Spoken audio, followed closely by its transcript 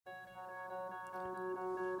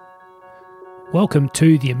Welcome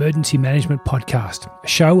to the Emergency Management Podcast, a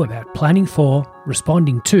show about planning for,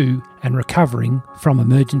 responding to, and recovering from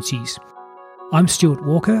emergencies. I'm Stuart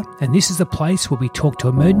Walker, and this is the place where we talk to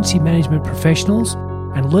emergency management professionals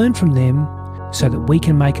and learn from them so that we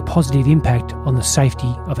can make a positive impact on the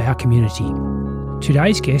safety of our community.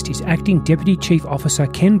 Today's guest is Acting Deputy Chief Officer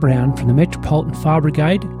Ken Brown from the Metropolitan Fire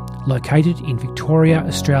Brigade, located in Victoria,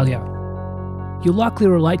 Australia. You'll likely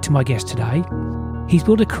relate to my guest today. He's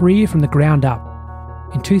built a career from the ground up.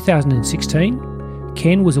 In 2016,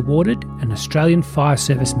 Ken was awarded an Australian Fire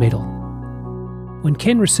Service Medal. When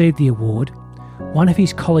Ken received the award, one of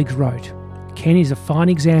his colleagues wrote, "Ken is a fine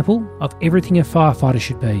example of everything a firefighter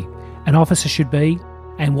should be, an officer should be,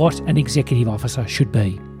 and what an executive officer should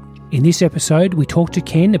be." In this episode, we talk to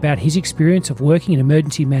Ken about his experience of working in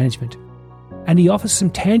emergency management, and he offers some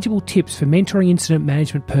tangible tips for mentoring incident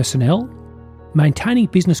management personnel, maintaining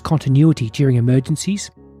business continuity during emergencies,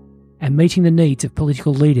 and meeting the needs of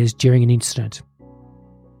political leaders during an incident.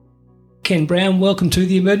 Ken Brown, welcome to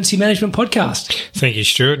the Emergency Management Podcast. Thank you,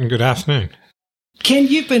 Stuart, and good afternoon. Ken,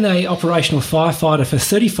 you've been an operational firefighter for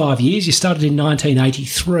 35 years. You started in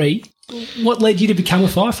 1983. What led you to become a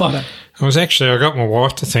firefighter? I got my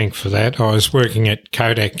wife to thank for that. I was working at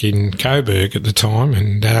Kodak in Coburg at the time,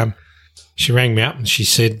 and she rang me up and she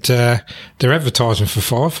said, they're advertising for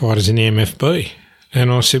firefighters in the MFB. And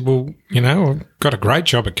I said, well, I've got a great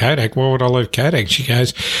job at Kodak. Why would I leave Kodak? She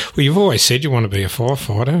goes, well, you've always said you want to be a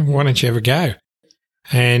firefighter. Why don't you ever go?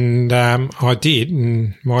 And I did.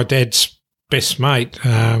 And my dad's best mate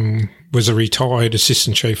was a retired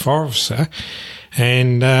Assistant Chief Fire Officer.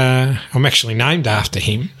 And I'm actually named after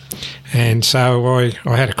him. And so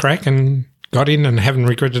I had a crack and got in and haven't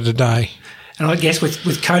regretted a day. And I guess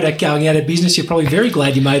with Kodak going out of business, you're probably very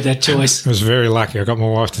glad you made that choice. I was very lucky. I got my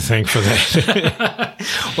wife to thank for that.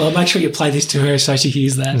 Well, make sure you play this to her so she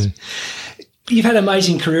hears that. You've had an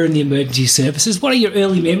amazing career in the emergency services. What are your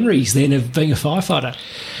early memories then of being a firefighter?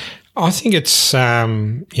 I think it's,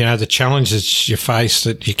 the challenges you face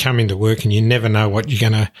that you come into work and you never know what you're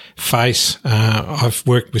going to face. I've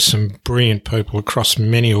worked with some brilliant people across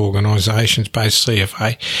many organisations, both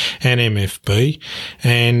CFA and MFB,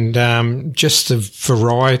 and just the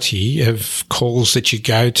variety of calls that you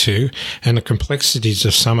go to and the complexities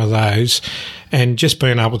of some of those, and just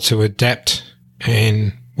being able to adapt.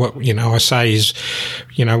 And what, I say is,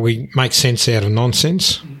 we make sense out of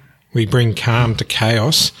nonsense. We bring calm to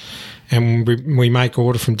chaos, and we make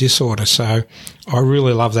order from disorder. So I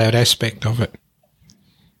really love that aspect of it.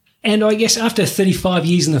 And I guess after 35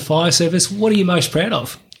 years in the fire service, what are you most proud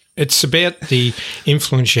of? It's about the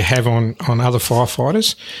influence you have on other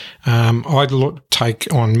firefighters. I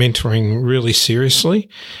take on mentoring really seriously,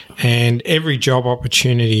 and every job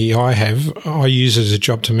opportunity I have, I use as a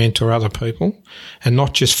job to mentor other people and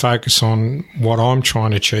not just focus on what I'm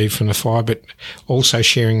trying to achieve from the fire, but also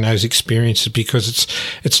sharing those experiences, because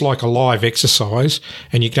it's like a live exercise,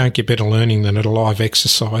 and you don't get better learning than at a live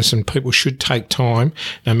exercise. And people should take time,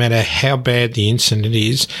 no matter how bad the incident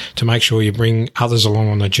is, to make sure you bring others along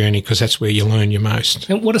on the journey, because that's where you learn your most.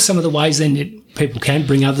 And what are some of the ways then that people can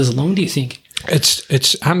bring others along, do you think?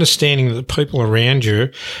 It's understanding that the people around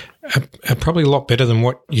you are probably a lot better than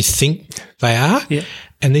what you think they are. Yeah.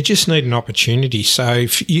 And they just need an opportunity. So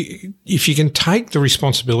if you can take the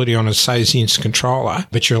responsibility on as, say, as the incident controller,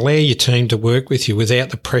 but you allow your team to work with you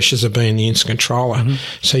without the pressures of being the incident controller,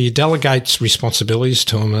 so you delegate responsibilities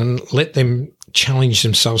to them and let them challenge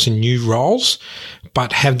themselves in new roles,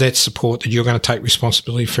 but have that support that you're going to take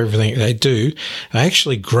responsibility for everything they do, they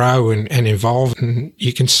actually grow and evolve. And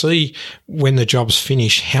you can see when the job's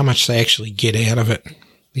finished how much they actually get out of it.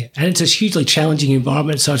 Yeah, and it's a hugely challenging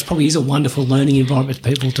environment, so it probably is a wonderful learning environment for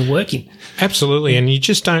people to work in. Absolutely, and you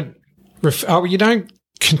just don't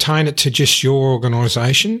contain it to just your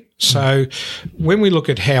organisation. So when we look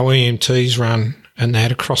at how EMTs run and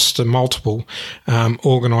that across the multiple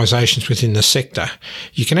organisations within the sector,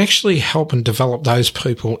 you can actually help and develop those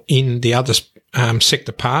people in the other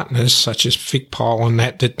sector partners, such as VicPol and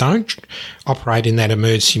that don't operate in that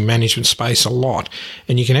emergency management space a lot.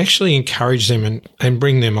 And you can actually encourage them and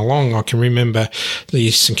bring them along. I can remember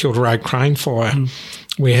the St Kilda Road crane fire.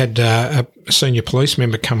 We had a senior police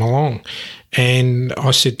member come along, and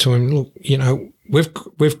I said to him, look,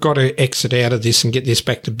 we've got to exit out of this and get this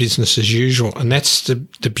back to business as usual. And that's the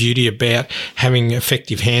beauty about having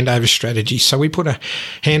effective handover strategy. So we put a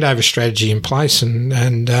handover strategy in place, and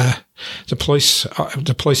the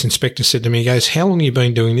police inspector said to me, he goes, how long have you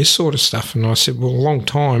been doing this sort of stuff? And I said, well, a long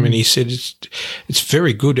time. And he said, it's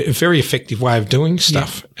very good, a very effective way of doing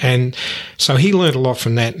stuff. Yeah. And so he learned a lot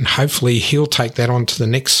from that, and hopefully he'll take that on to the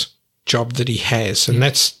next job that he has, and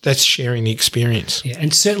that's sharing the experience. Yeah,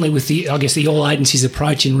 and certainly with the all agencies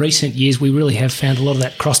approach in recent years, we really have found a lot of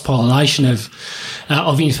that cross pollination of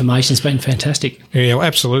information has been fantastic. Yeah,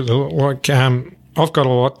 absolutely. Like I've got a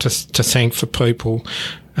lot to thank for people.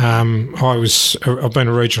 I've been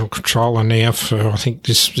a regional controller now for, I think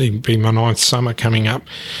this will be my 9th summer coming up,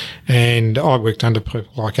 and I worked under people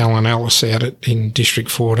like Alan Ellis out in District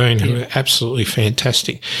 14 who are absolutely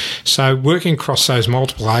fantastic. So working across those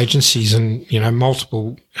multiple agencies and,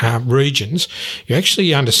 multiple regions, you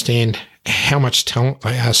actually understand how much talent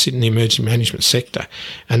they are sitting in the emergency management sector,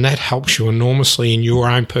 and that helps you enormously in your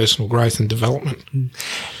own personal growth and development.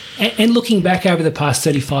 And looking back over the past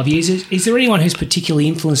 35 years, is there anyone who's particularly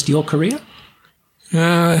influenced your career?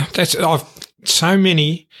 I've so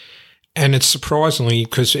many, and it's surprisingly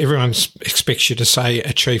because everyone expects you to say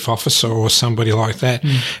a chief officer or somebody like that.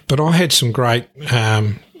 But I had some great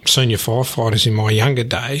senior firefighters in my younger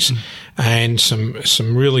days, and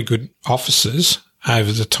some really good officers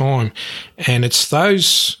over the time. And it's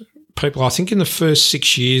those people, I think, in the first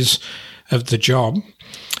 6 years of the job,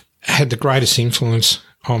 had the greatest influence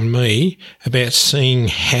on me about seeing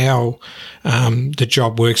how the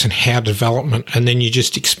job works and how development, and then you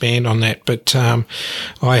just expand on that. But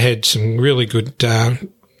I had some really good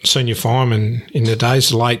senior firemen in the days.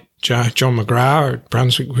 The late John McGrath at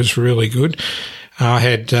Brunswick was really good. I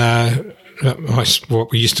had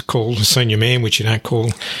what we used to call the senior man, which you don't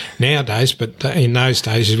call nowadays, but in those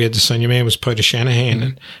days we had the senior man was Peter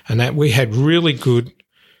Shanahan, and that we had really good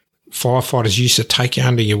firefighters used to take you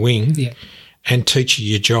under your wing. Yeah. And teach you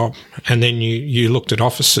your job. And then you looked at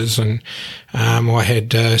officers, and I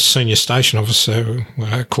had a senior station officer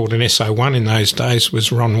called an SO1 in those days,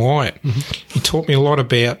 was Ron Wyatt. He taught me a lot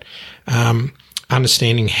about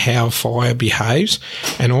understanding how fire behaves,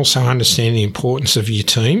 and also understanding the importance of your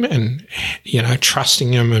team and,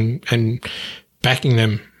 trusting them and backing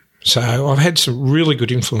them. So I've had some really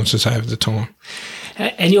good influences over the time.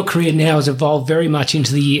 And your career now has evolved very much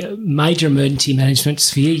into the major emergency management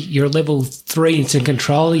sphere. You're a level 3 incident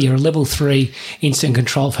controller. You're a level 3 incident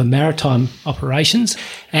control for maritime operations.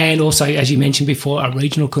 And also, as you mentioned before, a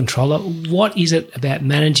regional controller. What is it about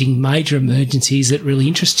managing major emergencies that really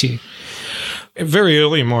interests you? Very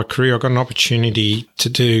early in my career, I got an opportunity to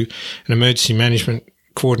do an emergency management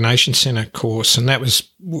coordination centre course, and that was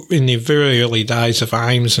in the very early days of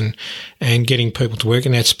AIMS and getting people to work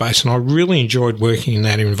in that space, and I really enjoyed working in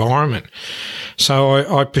that environment.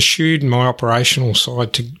 So I pursued my operational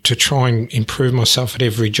side to try and improve myself at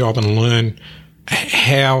every job and learn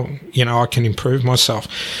how I can improve myself.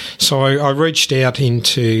 So I reached out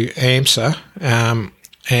into AMSA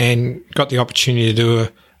and got the opportunity to do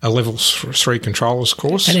a level 3 controllers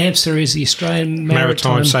course. And AMSA is the Australian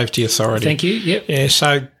Maritime Safety Authority. Thank you. Yep. Yeah.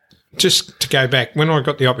 So just to go back, when I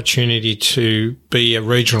got the opportunity to be a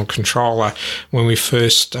regional controller, when we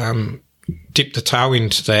first dipped the toe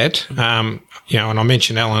into that, and I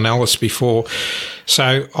mentioned Alan Ellis before,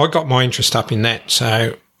 so I got my interest up in that.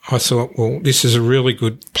 So I thought, well, this is a really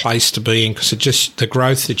good place to be in, because it's just the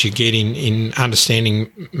growth that you get in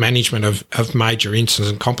understanding management of major incidents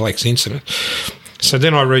and complex incidents. So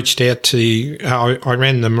then I reached out to, I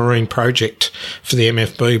ran the marine project for the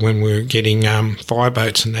MFB when we were getting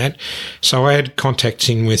fireboats and that. So I had contacts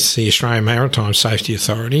in with the Australian Maritime Safety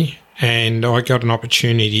Authority, and I got an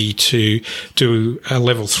opportunity to do a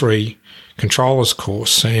level 3 controllers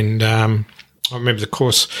course. And I remember the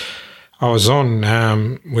course I was on,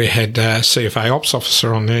 we had CFA Ops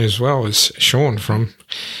officer on there as well as Sean from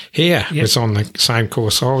here. Yep. Was on the same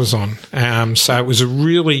course I was on. So it was a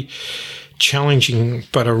really challenging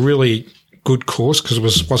but a really good course, because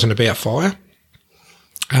it wasn't about fire.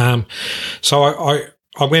 So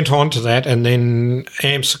I went on to that, and then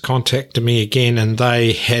AMSA contacted me again, and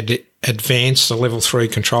they had advanced the level 3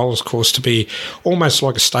 controllers course to be almost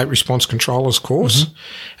like a state response controllers course.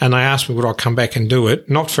 And they asked me would I come back and do it,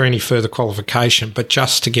 not for any further qualification, but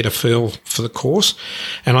just to get a feel for the course.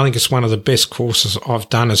 And I think it's one of the best courses I've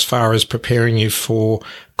done as far as preparing you for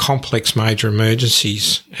complex major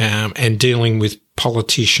emergencies and dealing with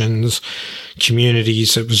politicians,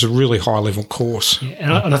 communities. It was a really high-level course.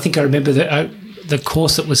 Yeah, and I think I remember that the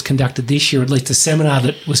course that was conducted this year, at least the seminar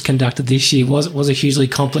that was conducted this year, was a hugely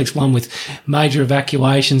complex one with major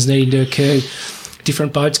evacuations needing to occur,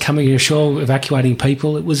 different boats coming ashore, evacuating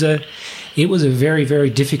people. It was a very, very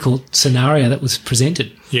difficult scenario that was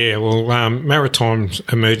presented. Yeah, well, maritime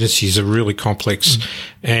emergencies are really complex,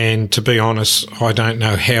 and to be honest, I don't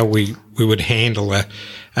know how we would handle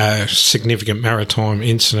a significant maritime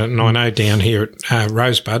incident. And I know down here at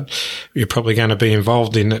Rosebud, you're probably going to be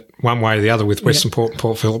involved in it one way or the other with Western Port and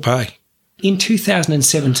Port Phillip Bay. In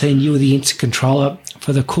 2017, you were the incident controller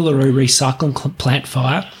for the Coolaroo recycling plant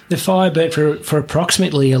fire. The fire burnt for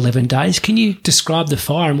approximately 11 days. Can you describe the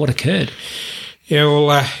fire and what occurred? Yeah, well,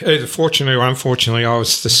 either fortunately or unfortunately, I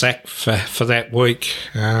was the SAC for that week,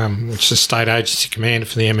 which is the State Agency Commander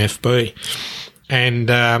for the MFB. And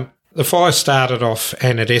the fire started off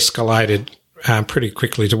and it escalated pretty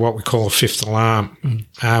quickly to what we call a fifth alarm,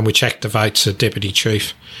 which activates a Deputy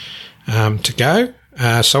Chief to go.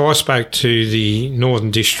 So I spoke to the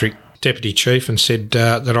Northern District Deputy Chief and said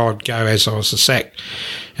that I'd go as I was the SAC,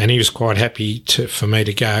 and he was quite happy for me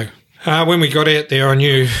to go. When we got out there, I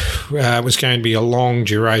knew it was going to be a long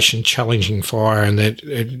duration, challenging fire and that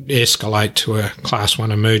it'd escalate to a Class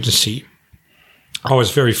 1 emergency. I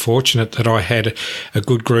was very fortunate that I had a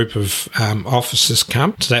good group of officers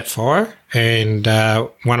come to that fire, and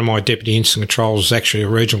one of my deputy incident controllers was actually a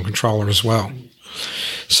regional controller as well.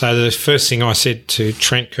 So the first thing I said to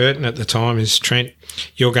Trent Curtin at the time is, Trent,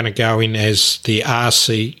 you're going to go in as the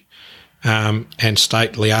RC and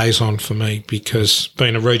state liaison for me, because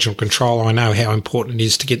being a regional controller, I know how important it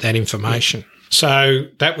is to get that information. So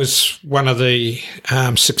that was one of the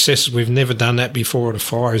successes. We've never done that before at a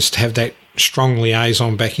fire, is to have that strong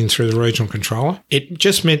liaison back in through the regional controller. It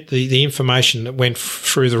just meant the information that went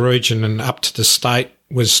through the region and up to the state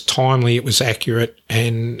was timely, it was accurate,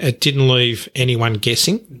 and it didn't leave anyone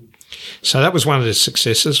guessing. So that was one of the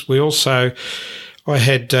successes. I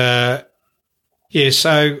had a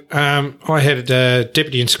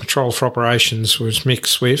Deputy Incident Controller for Operations, was Mick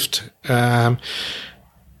Swift. I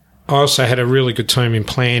also had a really good team in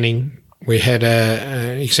planning. We had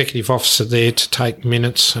an executive officer there to take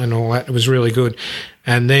minutes and all that. It was really good.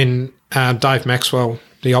 And then Dave Maxwell,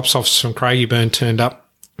 the ops officer from Craigieburn, turned up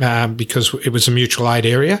because it was a mutual aid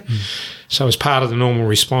area. So it was part of the normal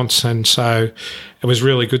response. And so it was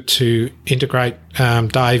really good to integrate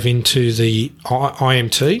Dave into the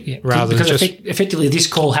IMT rather than just... Effectively, this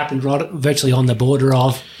call happened right virtually on the border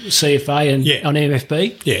of CFA and on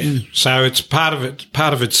MFB. Yeah. So it's part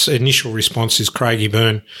of its initial response is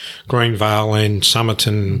Craigieburn, Greenvale and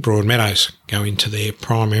Somerton, Broadmeadows go into there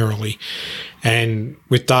primarily. And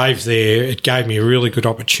with Dave there, it gave me a really good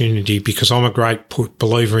opportunity, because I'm a great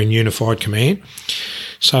believer in unified command.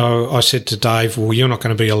 So I said to Dave, well, you're not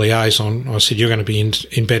going to be a liaison. I said, you're going to be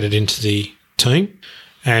embedded into the team.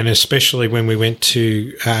 And especially when we went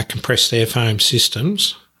to compressed air foam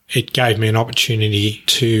systems, it gave me an opportunity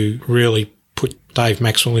to really put Dave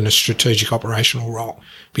Maxwell in a strategic operational role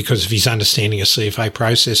because of his understanding of CFA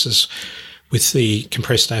processes with the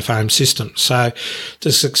compressed air foam system. So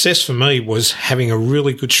the success for me was having a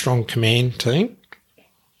really good, strong command team.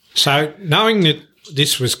 So knowing that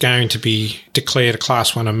this was going to be declared a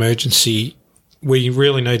Class 1 emergency, we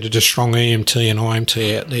really needed a strong EMT and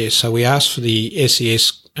IMT out there. So we asked for the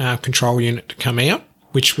SES control unit to come out,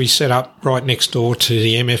 which we set up right next door to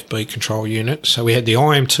the MFB control unit. So we had the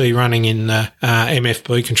IMT running in the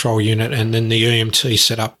MFB control unit, and then the EMT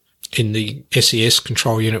set up in the SES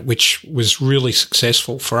control unit, which was really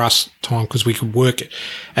successful for us at the time because we could work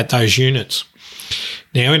at those units.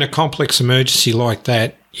 Now, in a complex emergency like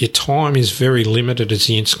that, your time is very limited as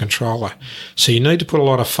the incident controller. So you need to put a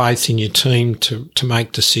lot of faith in your team to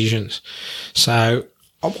make decisions. So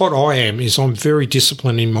what I am is I'm very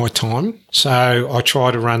disciplined in my time. So I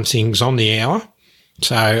try to run things on the hour.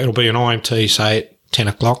 So it'll be an IMT, say, at 10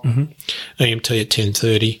 o'clock, EMT at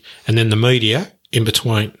 10:30, and then the media in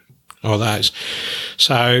between. Those.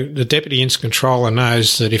 So the Deputy Incident Controller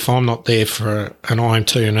knows that if I'm not there for an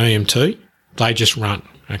IMT and EMT, they just run.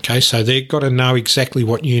 Okay, so they've got to know exactly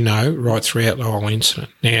what you know right throughout the whole incident.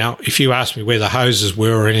 Now, if you ask me where the hoses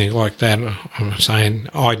were or anything like that, I'm saying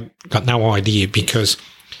I got no idea, because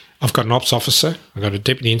I've got an ops officer, I've got a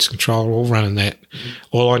Deputy Incident Controller all running that.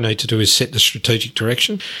 All I need to do is set the strategic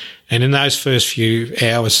direction. And in those first few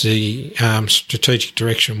hours, the strategic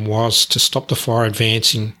direction was to stop the fire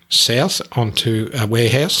advancing south onto a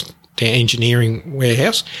warehouse, the engineering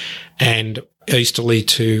warehouse, and easterly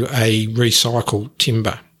to a recycled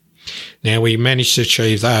timber. Now, we managed to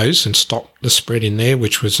achieve those and stop the spread in there,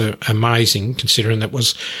 which was amazing, considering that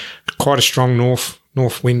was quite a strong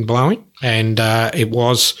north wind blowing, and it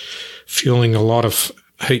was fueling a lot of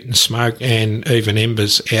heat and smoke and even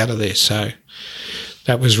embers out of there. So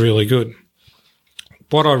that was really good.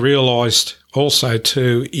 What I realised also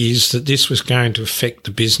too is that this was going to affect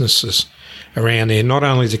the businesses around there, not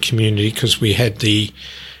only the community, because we had the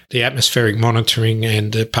atmospheric monitoring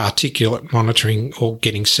and the particulate monitoring all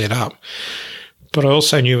getting set up, but I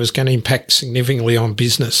also knew it was going to impact significantly on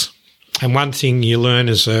business. And one thing you learn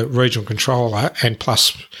as a regional controller, and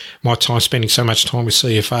plus my time spending so much time with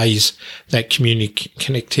CFA, is that community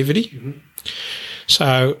connectivity.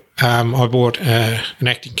 So I brought an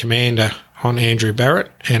acting commander on, Andrew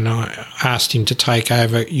Barrett, and I asked him to take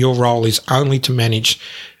over. Your role is only to manage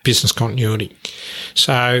business continuity.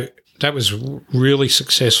 So that was really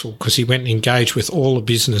successful because he went and engaged with all the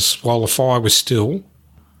business while the fire was still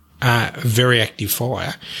a very active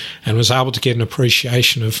fire, and was able to get an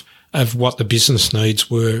appreciation of what the business needs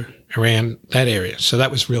were around that area. So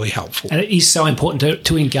that was really helpful. And it is so important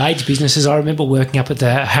to engage businesses. I remember working up at the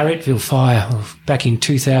Harriettville fire back in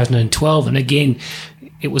 2012, and again,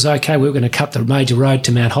 it was okay. We were going to cut the major road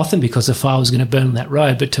to Mount Hotham because the fire was going to burn on that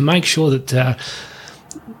road, but to make sure that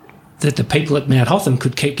that the people at Mount Hotham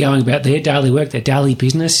could keep going about their daily work, their daily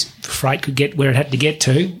business, freight could get where it had to get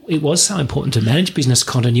to. It was so important to manage business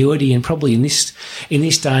continuity, and probably in this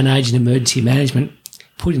day and age in emergency management,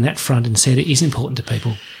 putting that front and centre is important to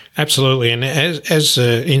people. Absolutely. And as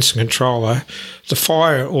an incident controller, the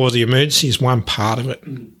fire or the emergency is one part of it.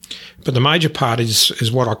 But the major part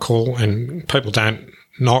is what I call, and people don't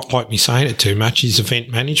not like me saying it too much, is event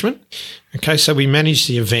management. Okay, so we manage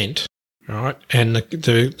the event. All right, and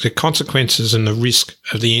the consequences and the risk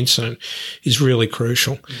of the incident is really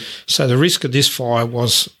crucial. So the risk of this fire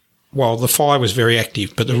was, well, the fire was very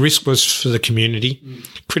active, but the risk was for the community,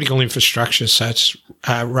 critical infrastructure, so it's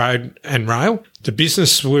road and rail. The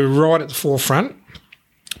business were right at the forefront.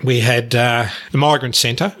 We had the Migrant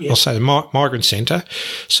Centre, I'll say the Migrant Centre.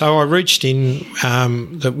 So I reached in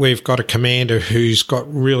that we've got a commander who's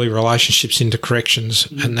got really relationships into corrections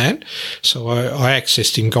and that. So I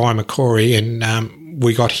accessed in Guy McCory, and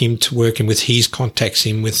we got him to working with his contacts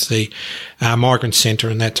in with the Migrant Centre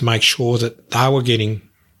and that to make sure that they were getting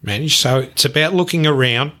managed. So it's about looking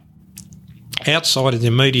around outside of the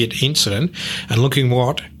immediate incident and looking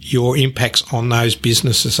what your impacts on those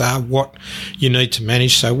businesses are, what you need to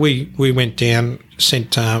manage. So we went down,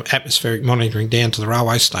 sent atmospheric monitoring down to the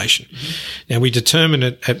railway station. Now, we determined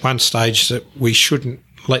at one stage that we shouldn't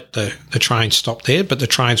let the train stop there, but the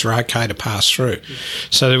trains were okay to pass through.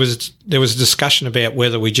 So there was a discussion about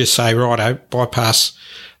whether we just say, righto, bypass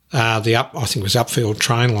I think it was Upfield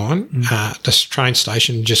train line, the train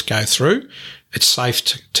station, just go through. It's safe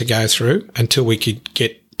to go through until we could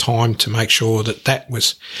get time to make sure that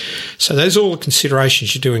was. So those are all the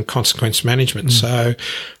considerations you do in consequence management. So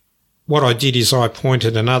what I did is I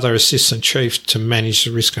appointed another assistant chief to manage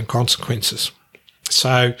the risk and consequences.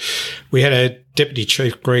 So we had a Deputy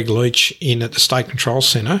Chief, Greg Leach, in at the State Control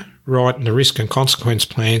Centre writing the risk and consequence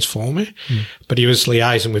plans for me, but he was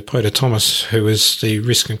liaising with Peter Thomas, who was the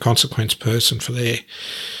risk and consequence person for there.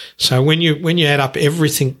 So when you add up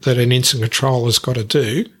everything that an incident controller's got to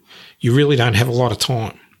do, you really don't have a lot of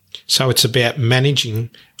time. So it's about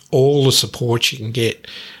managing all the support you can get.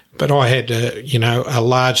 But I had a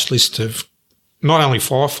large list of not only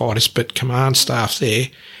firefighters but command staff there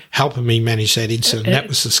helping me manage that incident. That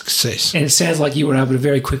was a success. And it sounds like you were able to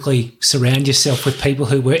very quickly surround yourself with people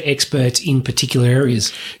who were experts in particular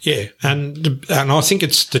areas. Yeah, and I think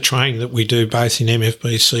it's the training that we do both in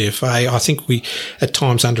MFB, CFA. I think we at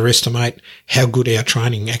times underestimate how good our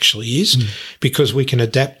training actually is because we can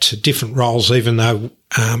adapt to different roles even though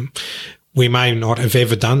we may not have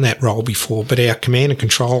ever done that role before, but our command and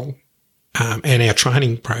control and our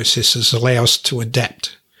training processes allow us to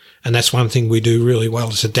adapt. And that's one thing we do really well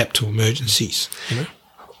is adapt to emergencies. You know?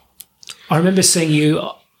 I remember seeing you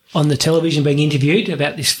on the television being interviewed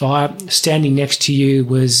about this fire. Standing next to you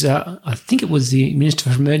was, I think it was the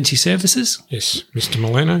Minister for Emergency Services. Yes, Mr.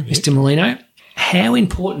 Molino. Mr. Molino. How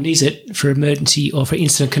important is it for emergency or for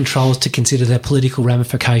incident controls to consider the political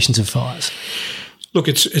ramifications of fires? Look,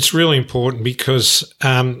 it's really important because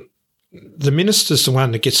the minister's the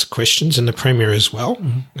one that gets the questions and the Premier as well,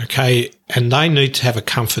 okay, and they need to have a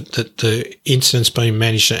comfort that the incident's being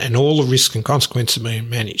managed and all the risks and consequences are being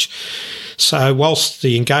managed. So whilst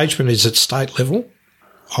the engagement is at state level,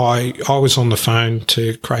 I was on the phone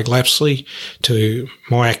to Craig Lapsley, to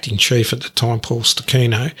my acting chief at the time, Paul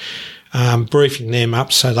Stacchino, briefing them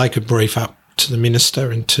up so they could brief up to the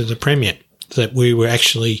minister and to the Premier that we were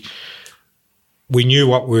actually... We knew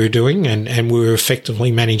what we were doing and we were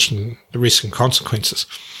effectively managing the risks and consequences.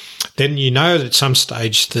 Then you know that at some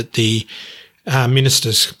stage that the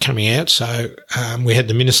minister's coming out. So we had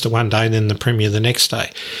the minister one day and then the Premier the next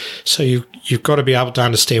day. So you've got to be able to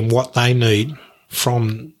understand what they need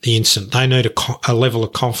from the incident. They need a level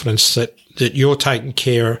of confidence that you're taking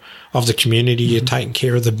care of the community, you're taking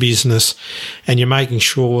care of the business, and you're making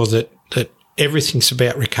sure that everything's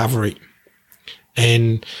about recovery.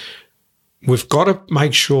 And we've got to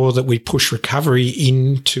make sure that we push recovery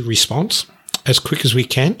into response as quick as we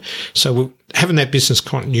can. So we're having that business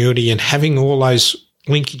continuity and having all those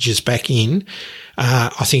linkages back in,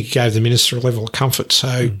 I think it gave the minister a level of comfort.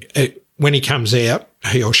 So when he comes out,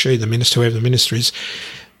 he or she, the minister, whoever the minister is,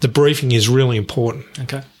 the briefing is really important.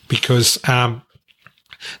 Okay. Because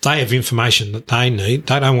they have information that they need.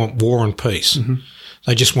 They don't want war and peace. Mm-hmm.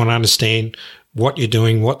 They just want to understand what you're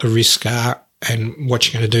doing, what the risks are, and what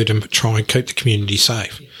you're going to do to try and keep the community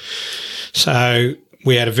safe. So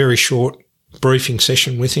we had a very short briefing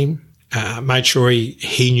session with him, made sure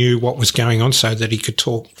he knew what was going on so that he could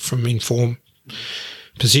talk from informed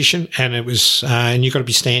position. And it was, and you've got to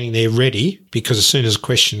be standing there ready, because as soon as a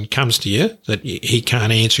question comes to you that he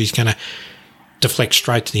can't answer, he's going to deflect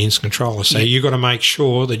straight to the incident controller. So you've got to make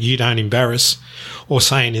sure that you don't embarrass or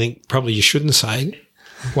say anything probably you shouldn't say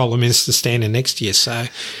while the minister's standing next to you. So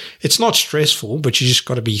it's not stressful, but you just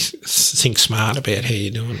got to think smart about how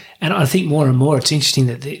you're doing. And I think more and more it's interesting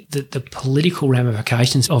that the political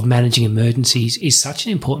ramifications of managing emergencies is such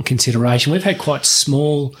an important consideration. We've had quite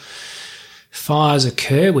small fires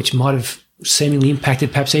occur which might have seemingly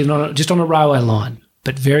impacted perhaps even just on a railway line,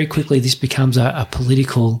 but very quickly this becomes a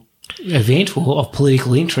political event or of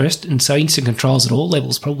political interest, and so incident controls at all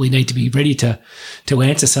levels probably need to be ready to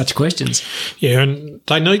answer such questions. Yeah, and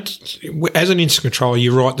they need, as an incident controller,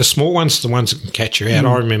 you're right, the small ones are the ones that can catch you out.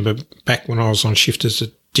 I remember back when I was on shift as a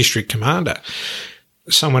district commander,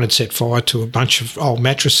 someone had set fire to a bunch of old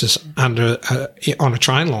mattresses on a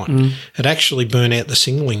train line. It actually burned out the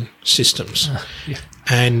signalling systems.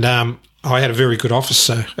 And I had a very good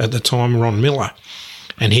officer at the time, Ron Miller,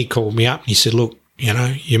 and he called me up and he said, look, you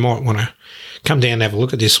know, you might want to come down and have a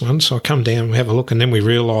look at this one. So I come down and have a look, and then we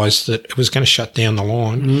realised that it was going to shut down the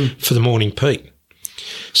line for the morning peak.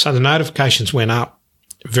 So the notifications went up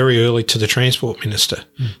very early to the Transport Minister.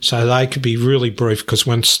 So they could be really brief, because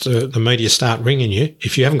once the media start ringing you,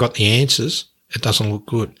 if you haven't got the answers, it doesn't look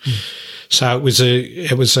good. So it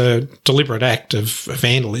was a deliberate act of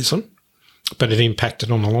vandalism, but it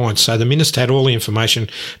impacted on the line. So the Minister had all the information.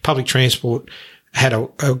 Public Transport had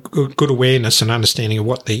a good awareness and understanding of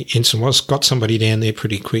what the incident was, got somebody down there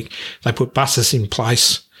pretty quick. They put buses in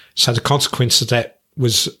place. So the consequence of that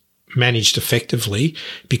was managed effectively,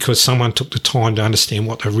 because someone took the time to understand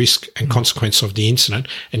what the risk and consequence of the incident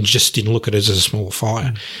and just didn't look at it as a small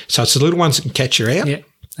fire. So it's the little ones that can catch you out. Yeah,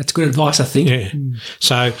 that's good advice, I think. Yeah.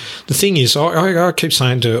 So the thing is, I keep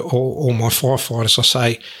saying to all my firefighters, I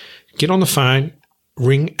say, get on the phone,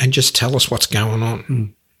 ring, and just tell us what's going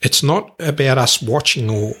on. It's not about us watching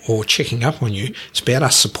or checking up on you. It's about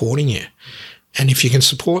us supporting you. And if you can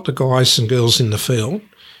support the guys and girls in the field,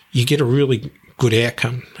 you get a really good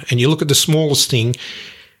outcome. And you look at the smallest thing,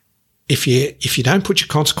 if you don't put your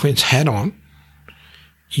consequence hat on,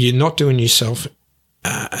 you're not doing yourself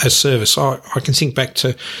a service. I can think back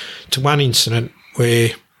to one incident where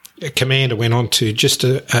a commander went on to just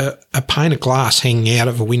a pane of glass hanging out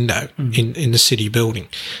of a window in the city building.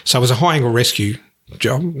 So it was a high-angle rescue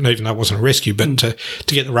job, even though it wasn't a rescue, but to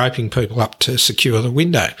get the roping people up to secure the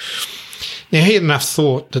window. Now, he had enough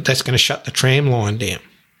thought that that's going to shut the tram line down.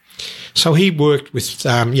 So he worked with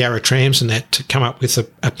Yarra Trams and that to come up with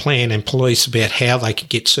a plan and police about how they could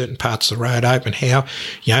get certain parts of the road open, how,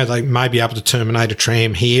 you know, they may be able to terminate a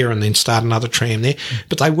tram here and then start another tram there.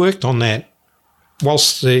 But they worked on that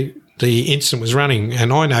whilst the incident was running.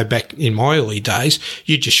 And I know back in my early days,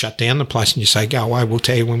 you just shut down the place and you say, go away, we'll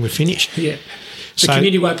tell you when we're finished. Yeah. The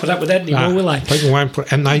community won't put up with that anymore, will they? People won't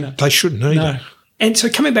put, and they shouldn't either. No. And so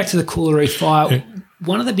coming back to the Coolaroo fire,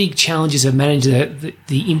 one of the big challenges of managing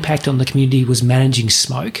the impact on the community was managing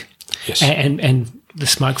smoke. Yes. And the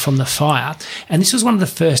smoke from the fire. And this was one of the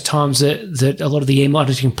first times that a lot of the air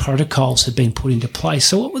monitoring protocols had been put into place.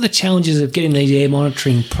 So what were the challenges of getting these air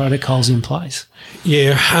monitoring protocols in place?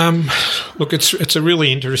 Yeah, look, it's a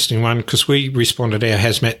really interesting one, because we responded, our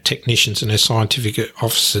hazmat technicians and our scientific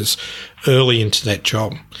officers, early into that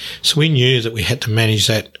job. So we knew that we had to manage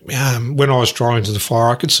that. When I was driving to the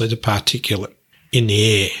fire, I could see the particulate in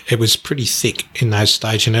the air. It was pretty thick in those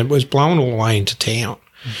stages, and it was blowing all the way into town.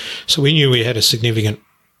 So we knew we had a significant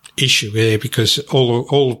issue there, because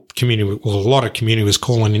all community, well, a lot of community was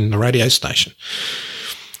calling in the radio station.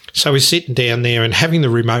 So we're sitting down there, and having the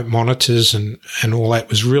remote monitors and all that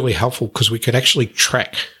was really helpful, because we could actually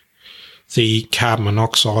track the carbon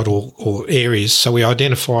monoxide or areas. So we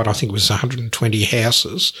identified, I think it was 120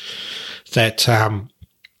 houses that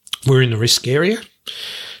were in the risk area.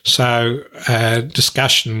 So a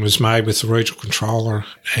discussion was made with the regional controller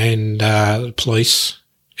and the police,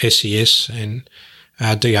 SES and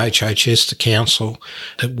DHHS, the council,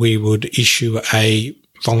 that we would issue a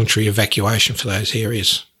voluntary evacuation for those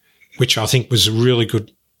areas, which I think was a really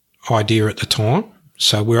good idea at the time.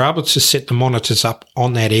 So we were able to set the monitors up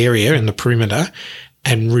on that area in the perimeter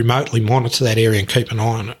and remotely monitor that area and keep an eye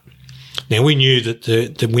on it. Now, we knew that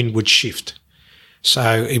the wind would shift.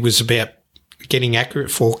 So it was about getting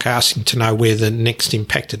accurate forecasting to know where the next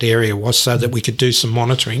impacted area was so that we could do some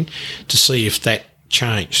monitoring to see if that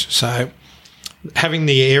changed. So having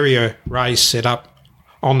the area raise set up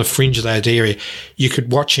on the fringe of that area, you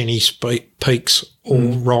could watch any peaks or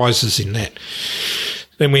rises in that.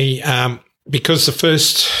 Then we, because the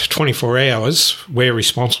first 24 hours, we're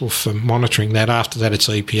responsible for monitoring that. After that, it's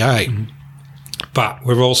EPA. But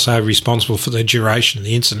we're also responsible for the duration of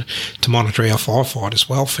the incident to monitor our firefighters'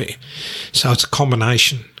 welfare. So it's a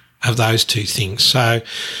combination of those two things. So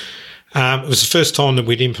it was the first time that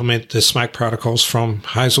we'd implement the smoke protocols from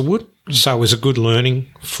Hazelwood. So it was a good learning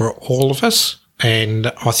for all of us. And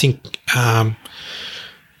I think,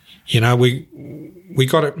 we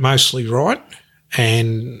got it mostly right,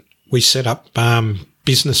 and we set up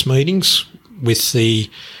business meetings with the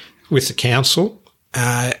council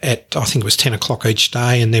at, I think it was 10 o'clock each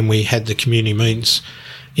day, and then we had the community meetings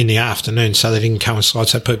in the afternoon so they didn't coincide,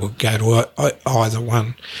 so people could go to either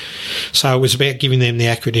one. So it was about giving them the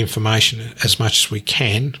accurate information as much as we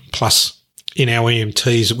can, plus in our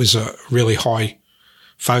EMTs it was a really high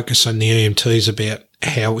focus on the EMTs about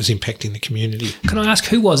how it was impacting the community. Can I ask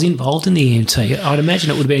who was involved in the EMT? I'd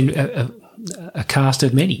imagine it would have been a cast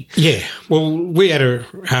of many. Yeah. Well, we had a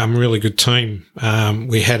really good team.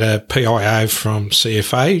 We had a PIO from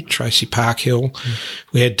CFA, Tracy Parkhill.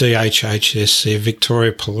 We had DHHS there,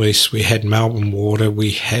 Victoria Police. We had Melbourne Water.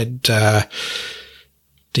 We had the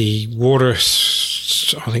water,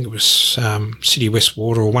 I think it was City West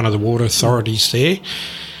Water or one of the water authorities there.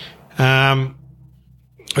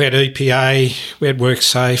 We had EPA, we had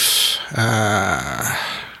WorkSafe,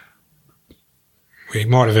 we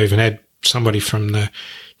might have even had somebody from the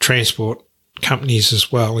transport companies as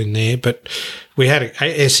well in there, but we had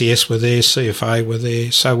SES were there, CFA were there,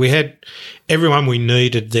 so we had everyone we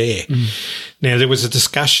needed there. Now, there was a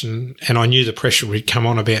discussion, and I knew the pressure would come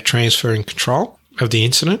on about transferring control of the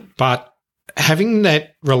incident, but having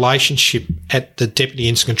that relationship at the Deputy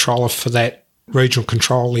Incident Controller for that regional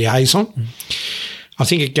control liaison, I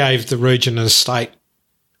think it gave the region and the state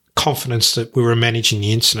confidence that we were managing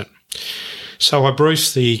the incident. So I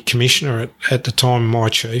briefed the commissioner at the time, my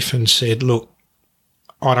chief, and said, look,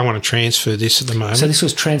 I don't want to transfer this at the moment. So this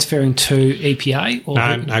was transferring to EPA? Or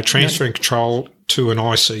No, transferring control to an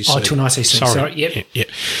ICC. Oh, to an ICC. Sorry. Yep. Yeah.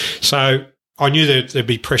 So I knew that there'd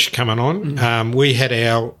be pressure coming on. We had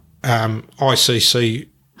our ICC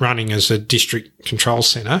running as a district control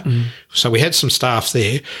centre. So we had some staff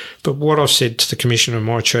there. But what I said to the commissioner and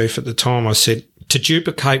my chief at the time, I said, to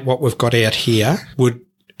duplicate what we've got out here would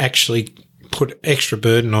actually put extra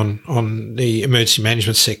burden on the emergency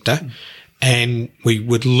management sector, and we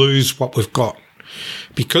would lose what we've got.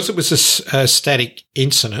 Because it was a static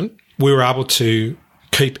incident, we were able to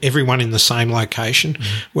keep everyone in the same location.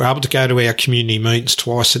 We're able to go to our community meetings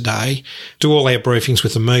twice a day, do all our briefings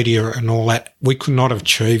with the media and all that. We could not have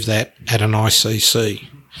achieved that at an ICC.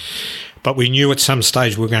 But we knew at some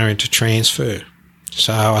stage we were going to transfer.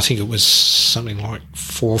 So I think it was something like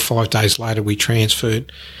 4 or 5 days later we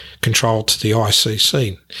transferred control to the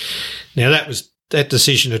ICC. Now, that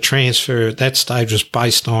decision to transfer at that stage was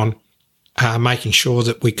based on making sure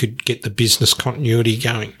that we could get the business continuity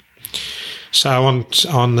going. So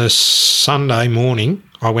on the Sunday morning,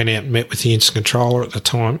 I went out and met with the incident controller at the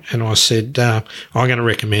time, and I said, I'm going to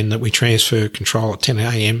recommend that we transfer control at 10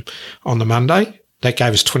 a.m. on the Monday. That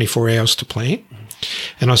gave us 24 hours to plan.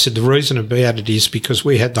 And I said the reason about it is because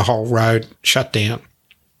we had the whole road shut down.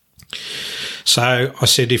 So I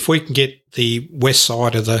said if we can get the west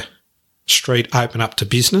side of the street open up to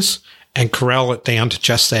business and corral it down to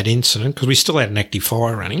just that incident, because we still had an active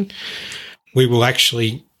fire running, we will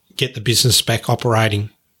actually get the business back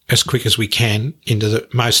operating as quick as we can into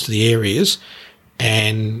most of the areas,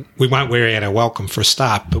 and we won't wear out our welcome for a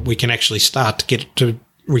start, but we can actually start to get to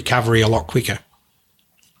recovery a lot quicker.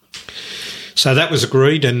 So that was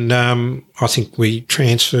agreed, and I think we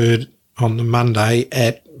transferred on the Monday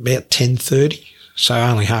at about 10:30, so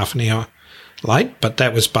only half an hour late, but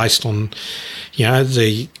that was based on,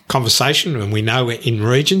 the conversation, and we know in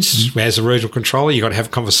regions, as a regional controller, you've got to have a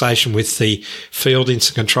conversation with the field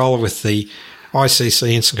incident controller, with the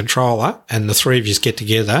ICC incident controller, and the three of you get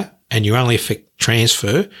together, and you only effect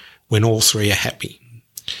transfer when all three are happy.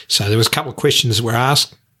 So there was a couple of questions that were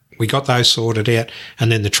asked. We got those sorted out,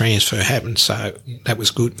 and then the transfer happened, so that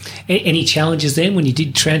was good. Any challenges then when you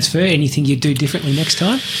did transfer? Anything you'd do differently next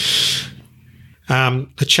time?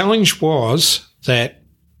 The challenge was that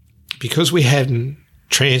because we hadn't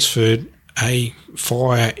transferred a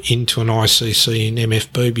fire into an ICC and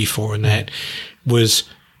MFB before and that, was,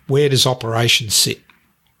 where does operations sit?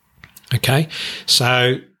 Okay,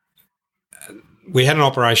 so we had an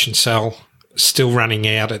operations cell still running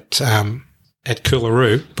out at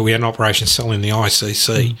Coolaroo, but we had an operations cell in the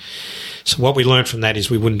ICC. So what we learned from that is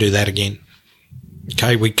we wouldn't do that again.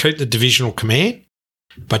 Okay, we keep the divisional command,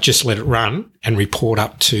 but just let it run and report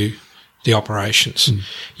up to the operations.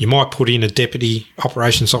 You might put in a deputy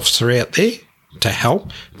operations officer out there to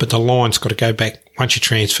help, but the line's got to go back. Once you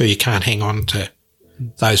transfer, you can't hang on to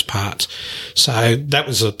those parts. So that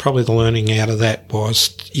was probably the learning out of that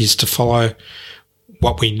is to follow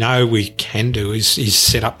what we know we can do is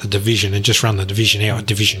set up the division and just run the division how a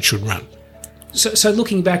division should run. So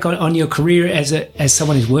looking back on your career as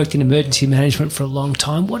someone who's worked in emergency management for a long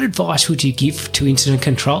time, what advice would you give to incident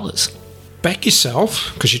controllers? Back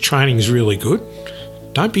yourself, because your training is really good.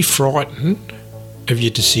 Don't be frightened of your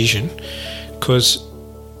decision, because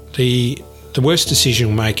the worst decision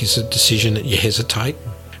you'll make is a decision that you hesitate.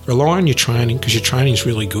 Rely on your training, because your training is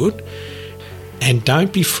really good. And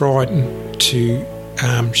don't be frightened to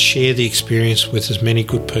share the experience with as many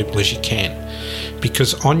good people as you can,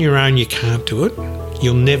 because on your own you can't do it.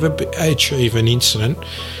 You'll never achieve an incident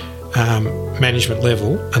management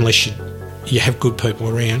level unless you have good people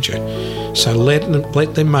around you. So let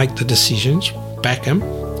them make the decisions, back them,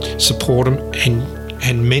 support them,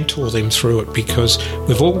 and mentor them through it, because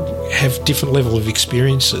we've all have different level of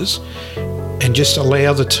experiences, and just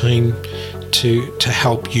allow the team to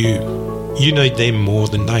help you. You need them more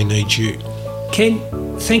than they need you. Ken,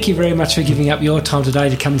 thank you very much for giving up your time today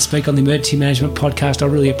to come and speak on the Emergency Management Podcast. I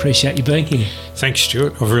really appreciate you being here. Thanks,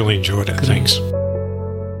 Stuart. I've really enjoyed it. Thanks.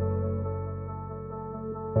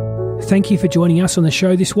 Thank you for joining us on the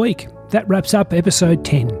show this week. That wraps up episode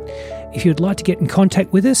 10. If you'd like to get in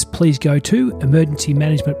contact with us, please go to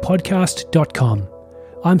emergencymanagementpodcast.com.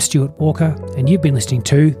 I'm Stuart Walker, and you've been listening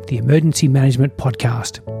to the Emergency Management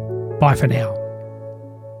Podcast. Bye for now.